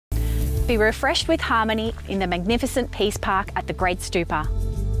Be refreshed with harmony in the magnificent Peace Park at the Great Stupa.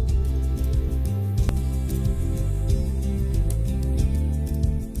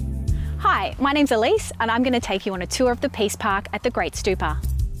 Hi, my name's Elise and I'm going to take you on a tour of the Peace Park at the Great Stupa.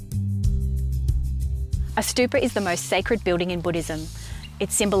 A stupa is the most sacred building in Buddhism.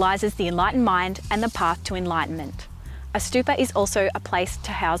 It symbolises the enlightened mind and the path to enlightenment. A stupa is also a place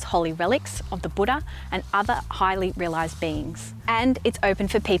to house holy relics of the Buddha and other highly realised beings. And it's open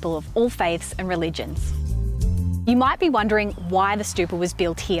for people of all faiths and religions. You might be wondering why the stupa was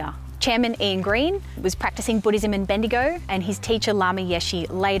built here. Chairman Ian Green was practising Buddhism in Bendigo and his teacher Lama Yeshe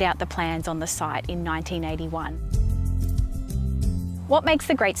laid out the plans on the site in 1981. What makes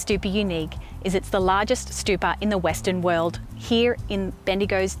the Great Stupa unique is it's the largest stupa in the Western world, here in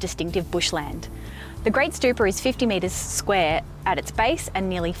Bendigo's distinctive bushland. The Great Stupa is 50 metres square at its base and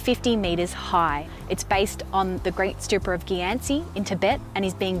nearly 50 metres high. It's based on the Great Stupa of Gyantse in Tibet and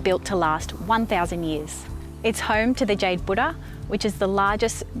is being built to last 1,000 years. It's home to the Jade Buddha, which is the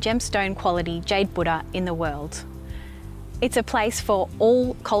largest gemstone quality Jade Buddha in the world. It's a place for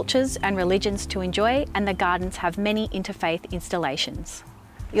all cultures and religions to enjoy, and the gardens have many interfaith installations.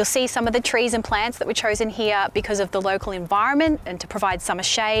 You'll see some of the trees and plants that were chosen here because of the local environment and to provide summer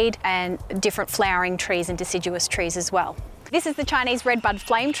shade, and different flowering trees and deciduous trees as well. This is the Chinese redbud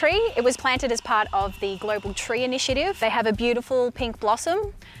flame tree. It was planted as part of the Global Tree Initiative. They have a beautiful pink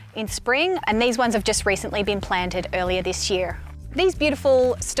blossom in spring, and these ones have just recently been planted earlier this year. These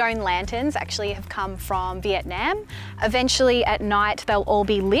beautiful stone lanterns actually have come from Vietnam. Eventually at night they'll all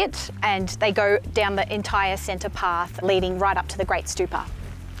be lit and they go down the entire centre path leading right up to the Great Stupa.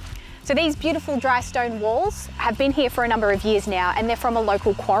 So these beautiful dry stone walls have been here for a number of years now, and they're from a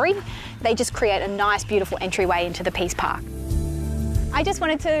local quarry. They just create a nice beautiful entryway into the Peace Park. I just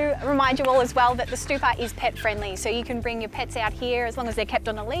wanted to remind you all as well that the stupa is pet friendly, so you can bring your pets out here as long as they're kept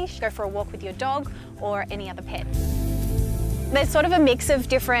on a leash, go for a walk with your dog or any other pet. There's sort of a mix of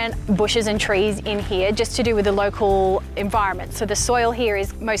different bushes and trees in here just to do with the local environment. So the soil here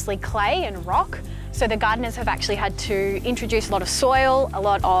is mostly clay and rock. So the gardeners have actually had to introduce a lot of soil, a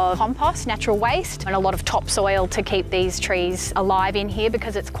lot of compost, natural waste, and a lot of topsoil to keep these trees alive in here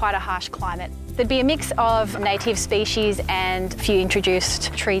because it's quite a harsh climate. There'd be a mix of native species and a few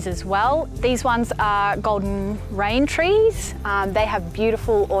introduced trees as well. These ones are golden rain trees. They have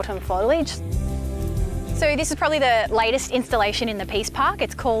beautiful autumn foliage. So this is probably the latest installation in the Peace Park.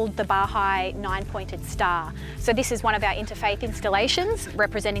 It's called the Baha'i Nine-Pointed Star. So this is one of our interfaith installations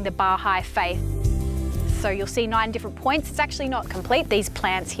representing the Baha'i faith. So you'll see 9 different points. It's actually not complete. These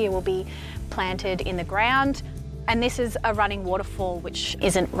plants here will be planted in the ground. And this is a running waterfall which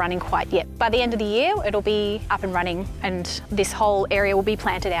isn't running quite yet. By the end of the year, it'll be up and running and this whole area will be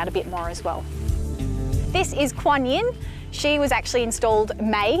planted out a bit more as well. This is Kuan Yin. She was actually installed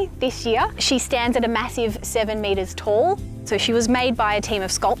May this year. She stands at a massive 7 metres tall. So she was made by a team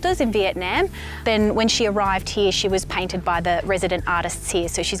of sculptors in Vietnam. Then when she arrived here, she was painted by the resident artists here.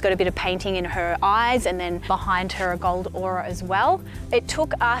 So she's got a bit of painting in her eyes and then behind her a gold aura as well. It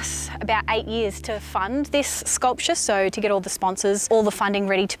took us about 8 years to fund this sculpture. So to get all the sponsors, all the funding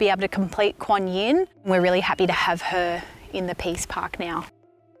ready to be able to complete Kuan Yin. We're really happy to have her in the Peace Park now.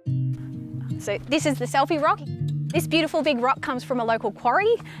 So this is the selfie rock. This beautiful big rock comes from a local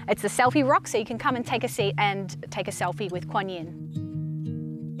quarry. It's a selfie rock, so you can come and take a seat and take a selfie with Kuan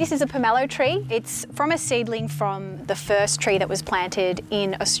Yin. This is a pomelo tree. It's from a seedling from the first tree that was planted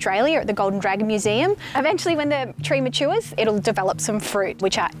in Australia at the Golden Dragon Museum. Eventually, when the tree matures, it'll develop some fruit,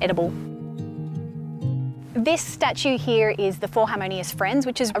 which are edible. This statue here is the 4 harmonious friends,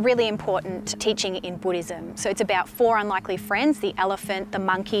 which is a really important teaching in Buddhism. So it's about 4 unlikely friends, the elephant, the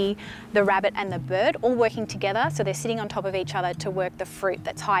monkey, the rabbit and the bird, all working together. So they're sitting on top of each other to work the fruit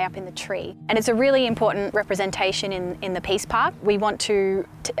that's high up in the tree. And it's a really important representation in the Peace Park. We want to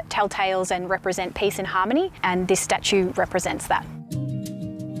tell tales and represent peace and harmony, and this statue represents that.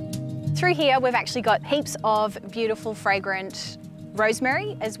 Through here, we've actually got heaps of beautiful, fragrant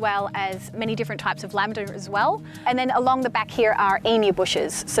rosemary, as well as many different types of lavender as well. And then along the back here are emu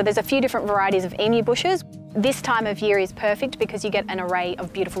bushes. So there's a few different varieties of emu bushes. This time of year is perfect because you get an array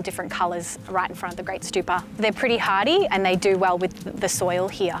of beautiful different colours right in front of the Great Stupa. They're pretty hardy and they do well with the soil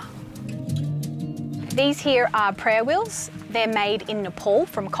here. These here are prayer wheels. They're made in Nepal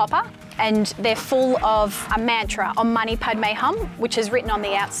from copper, and they're full of a mantra, Om Mani Padme Hum, which is written on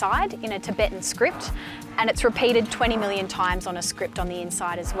the outside in a Tibetan script, and it's repeated 20 million times on a script on the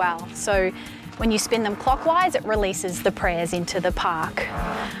inside as well. So when you spin them clockwise, it releases the prayers into the park.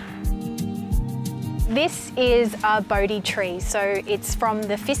 This is a Bodhi tree, so it's from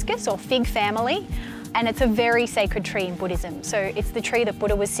the Fiscus or fig family. and it's a very sacred tree in Buddhism. So it's the tree that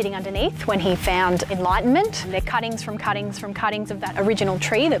Buddha was sitting underneath when he found enlightenment. They're cuttings from cuttings of that original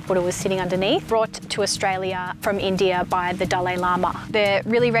tree that Buddha was sitting underneath, brought to Australia from India by the Dalai Lama. They're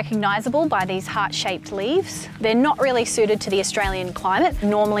really recognisable by these heart-shaped leaves. They're not really suited to the Australian climate.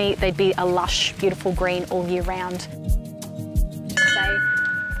 Normally they'd be a lush, beautiful green all year round.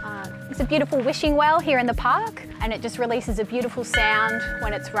 It's a beautiful wishing well here in the park, and it just releases a beautiful sound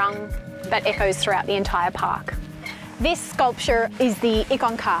when it's rung that echoes throughout the entire park. This sculpture is the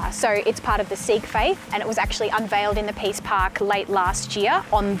Ikonkar, so it's part of the Sikh faith, and it was actually unveiled in the Peace Park late last year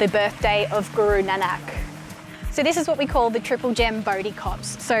on the birthday of Guru Nanak. So this is what we call the triple gem Bodhi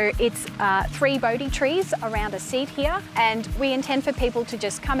copse. So it's 3 Bodhi trees around a seat here, and we intend for people to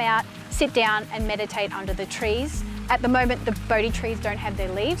just come out, sit down and meditate under the trees. At the moment, the Bodhi trees don't have their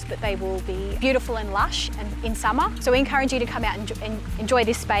leaves, but they will be beautiful and lush and in summer. So we encourage you to come out and enjoy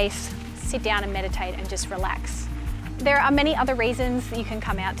this space, sit down and meditate and just relax. There are many other reasons that you can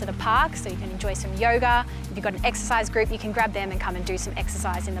come out to the park, so you can enjoy some yoga. If you've got an exercise group, you can grab them and come and do some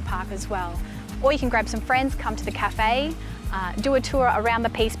exercise in the park as well. Or you can grab some friends, come to the cafe, do a tour around the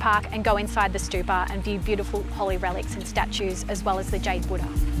Peace Park and go inside the stupa and view beautiful holy relics and statues, as well as the Jade Buddha.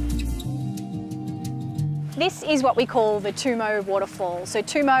 This is what we call the Tumo waterfall. So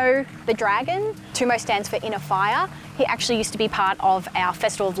Tumo, the dragon, Tumo stands for inner fire. He actually used to be part of our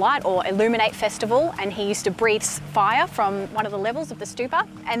Festival of Light or Illuminate Festival, and he used to breathe fire from one of the levels of the stupa.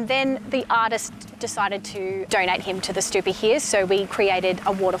 And then the artist decided to donate him to the stupa here, so we created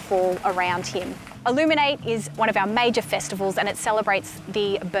a waterfall around him. Illuminate is one of our major festivals, and it celebrates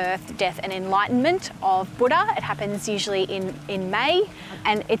the birth, death and enlightenment of Buddha. It happens usually in May,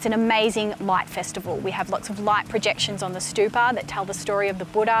 and it's an amazing light festival. We have lots of light projections on the stupa that tell the story of the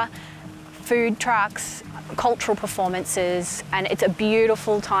Buddha, food trucks, cultural performances, and it's a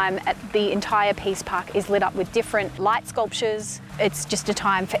beautiful time. The entire Peace Park is lit up with different light sculptures. It's just a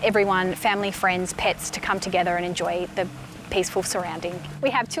time for everyone, family, friends, pets, to come together and enjoy the peaceful surrounding. We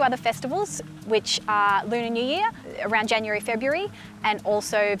have 2 other festivals, which are Lunar New Year around January, February, and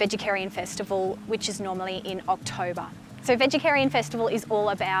also Vegetarian Festival, which is normally in October. So Vegetarian Festival is all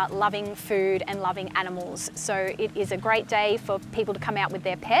about loving food and loving animals. So it is a great day for people to come out with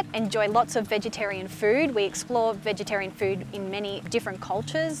their pet, enjoy lots of vegetarian food. We explore vegetarian food in many different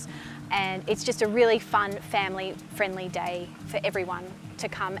cultures, and it's just a really fun, family-friendly day for everyone to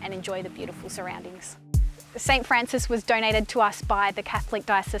come and enjoy the beautiful surroundings. St. Francis was donated to us by the Catholic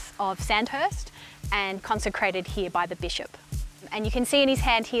Diocese of Sandhurst and consecrated here by the Bishop. And you can see in his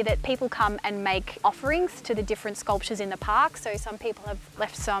hand here that people come and make offerings to the different sculptures in the park. So some people have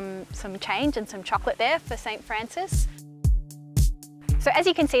left some change and some chocolate there for St. Francis. So as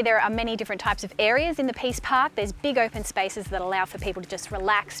you can see, there are many different types of areas in the Peace Park. There's big open spaces that allow for people to just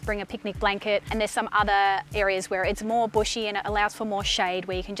relax, bring a picnic blanket. And there's some other areas where it's more bushy and it allows for more shade,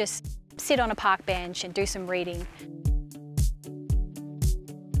 where you can just sit on a park bench and do some reading.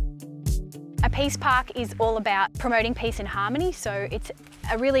 A Peace Park is all about promoting peace and harmony, so it's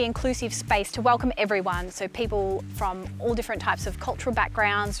a really inclusive space to welcome everyone, so people from all different types of cultural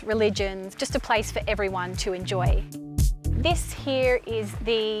backgrounds, religions, just a place for everyone to enjoy. This here is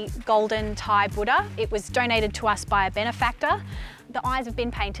the golden Thai Buddha. It was donated to us by a benefactor. The eyes have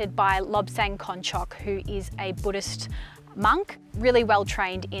been painted by Lobsang Konchok, who is a Buddhist monk, really well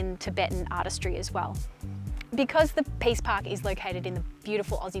trained in Tibetan artistry as well. Because the Peace Park is located in the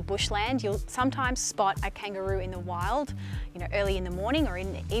beautiful Aussie bushland, you'll sometimes spot a kangaroo in the wild, early in the morning or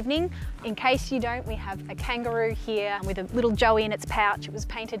in the evening. In case you don't, we have a kangaroo here with a little joey in its pouch. It was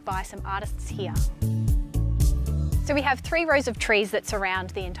painted by some artists here. So we have 3 rows of trees that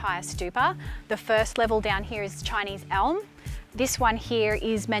surround the entire stupa. The first level down here is Chinese elm. This one here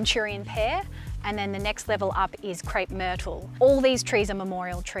is Manchurian pear. And then the next level up is crepe myrtle. All these trees are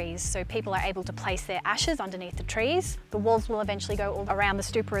memorial trees, so people are able to place their ashes underneath the trees. The walls will eventually go all around the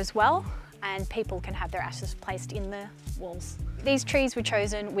stupa as well, and people can have their ashes placed in the walls. These trees were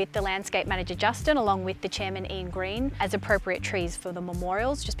chosen with the landscape manager Justin, along with the chairman Ian Green, as appropriate trees for the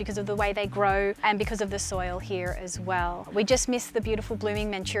memorials, just because of the way they grow and because of the soil here as well. We just missed the beautiful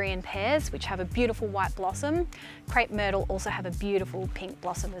blooming Manchurian pears, which have a beautiful white blossom. Crepe myrtle also have a beautiful pink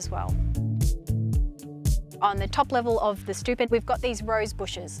blossom as well. On the top level of the stupa, we've got these rose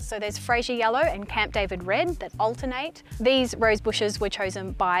bushes. So there's Fraser Yellow and Camp David Red that alternate. These rose bushes were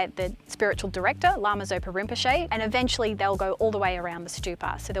chosen by the spiritual director, Lama Zopa Rinpoche, and eventually they'll go all the way around the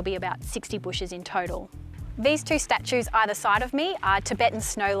stupa. So there'll be about 60 bushes in total. These 2 statues either side of me are Tibetan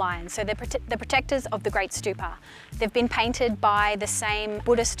snow lions, so they're the protectors of the Great Stupa. They've been painted by the same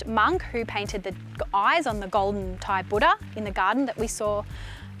Buddhist monk who painted the eyes on the golden Thai Buddha in the garden that we saw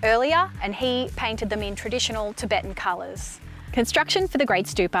earlier, and he painted them in traditional Tibetan colours. Construction for the Great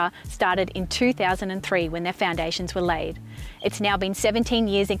Stupa started in 2003 when their foundations were laid. It's now been 17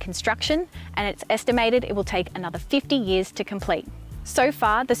 years in construction, and it's estimated it will take another 50 years to complete. So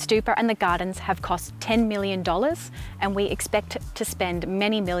far, the stupa and the gardens have cost $10 million, and we expect to spend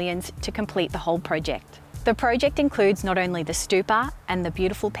many millions to complete the whole project. The project includes not only the stupa and the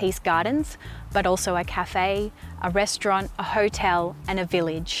beautiful peace gardens, but also a cafe, a restaurant, a hotel, and a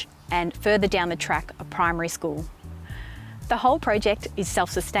village, and further down the track, a primary school. The whole project is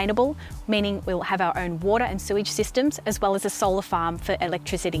self-sustainable, meaning we'll have our own water and sewage systems, as well as a solar farm for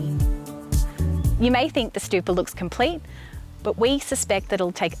electricity. You may think the stupa looks complete, but we suspect that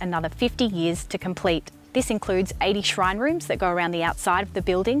it'll take another 50 years to complete. This includes 80 shrine rooms that go around the outside of the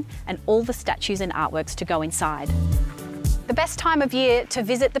building and all the statues and artworks to go inside. The best time of year to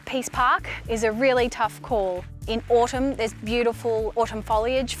visit the Peace Park is a really tough call. In autumn, there's beautiful autumn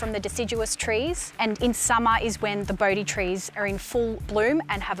foliage from the deciduous trees, and in summer is when the Bodhi trees are in full bloom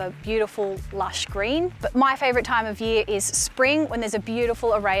and have a beautiful lush green. But my favourite time of year is spring, when there's a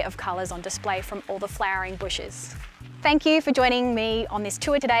beautiful array of colours on display from all the flowering bushes. Thank you for joining me on this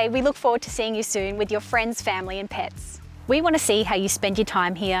tour today. We look forward to seeing you soon with your friends, family and pets. We want to see how you spend your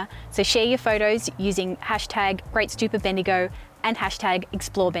time here, so share your photos using hashtag Great Stupa Bendigo and hashtag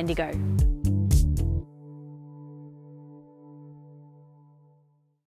Explore Bendigo.